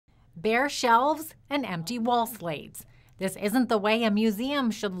bare shelves and empty wall slates. This isn't the way a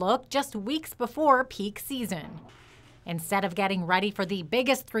museum should look just weeks before peak season. Instead of getting ready for the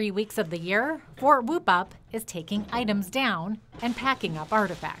biggest 3 weeks of the year, Fort Whoop-Up is taking items down and packing up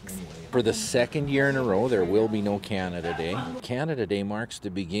artifacts. For the second year in a row, there will be no Canada Day. Canada Day marks the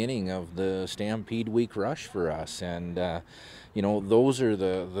beginning of the Stampede Week rush for us, and those are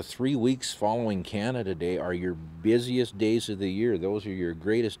the 3 weeks following Canada Day are your busiest days of the year. Those are your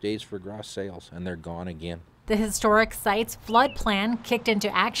greatest days for gross sales, and they're gone again. The historic site's flood plan kicked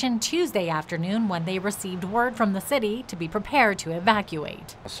into action Tuesday afternoon when they received word from the city to be prepared to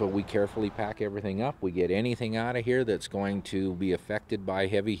evacuate. So we carefully pack everything up. We get anything out of here that's going to be affected by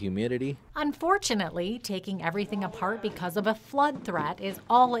heavy humidity. Unfortunately, taking everything apart because of a flood threat is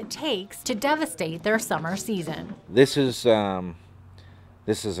all it takes to devastate their summer season. This is another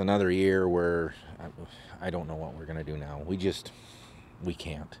year where I don't know what we're going to do now. We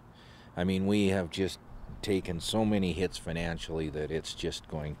can't. I mean, we have just taken so many hits financially that it's just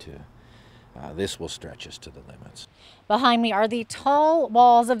going to, this will stretch us to the limits. Behind me are the tall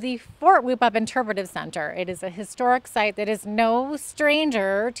walls of the Fort Whoop-Up Interpretive Center. It is a historic site that is no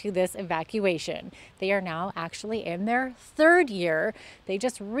stranger to this evacuation. They are now actually in their third year. They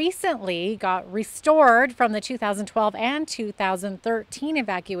just recently got restored from the 2012 and 2013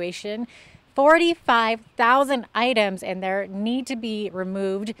 evacuation. 45,000 items in there need to be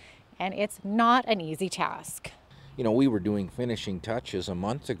removed, and it's not an easy task. You know, we were doing finishing touches a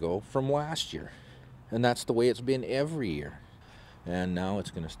month ago from last year, and that's the way it's been every year. And now it's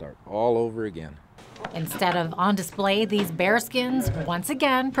going to start all over again. Instead of on display, these bearskins once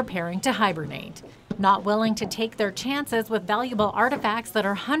again preparing to hibernate. Not willing to take their chances with valuable artifacts that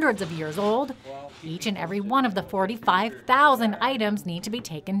are hundreds of years old, each and every one of the 45,000 items need to be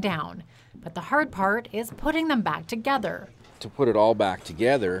taken down. But the hard part is putting them back together. To put it all back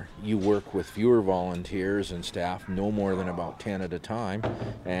together, you work with fewer volunteers and staff, no more than about 10 at a time.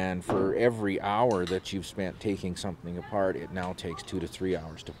 And for every hour that you've spent taking something apart, it now takes 2 to 3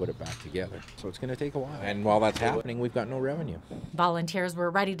 hours to put it back together. So it's going to take a while. And while that's happening, we've got no revenue. Volunteers were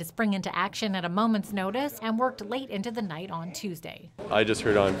ready to spring into action at a moment's notice and worked late into the night on Tuesday. I just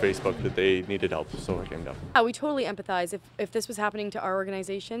heard on Facebook that they needed help, so I came down. We totally empathize. If this was happening to our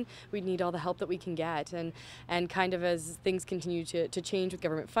organization, we'd need all the help that we can get. And kind of as things continue to change with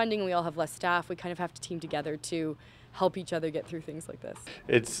government funding, we all have less staff, we kind of have to team together to help each other get through things like this.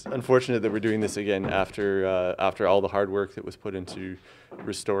 It's unfortunate that we're doing this again after all the hard work that was put into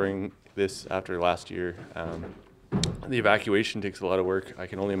restoring this after last year. The evacuation takes a lot of work. I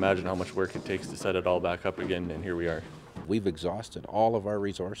can only imagine how much work it takes to set it all back up again, and here we are. We've exhausted all of our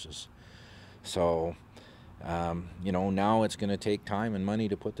resources. So, now it's going to take time and money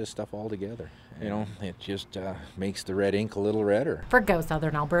to put this stuff all together. It just makes the red ink a little redder. For Go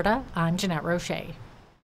Southern Alberta, I'm Jeanette Roche.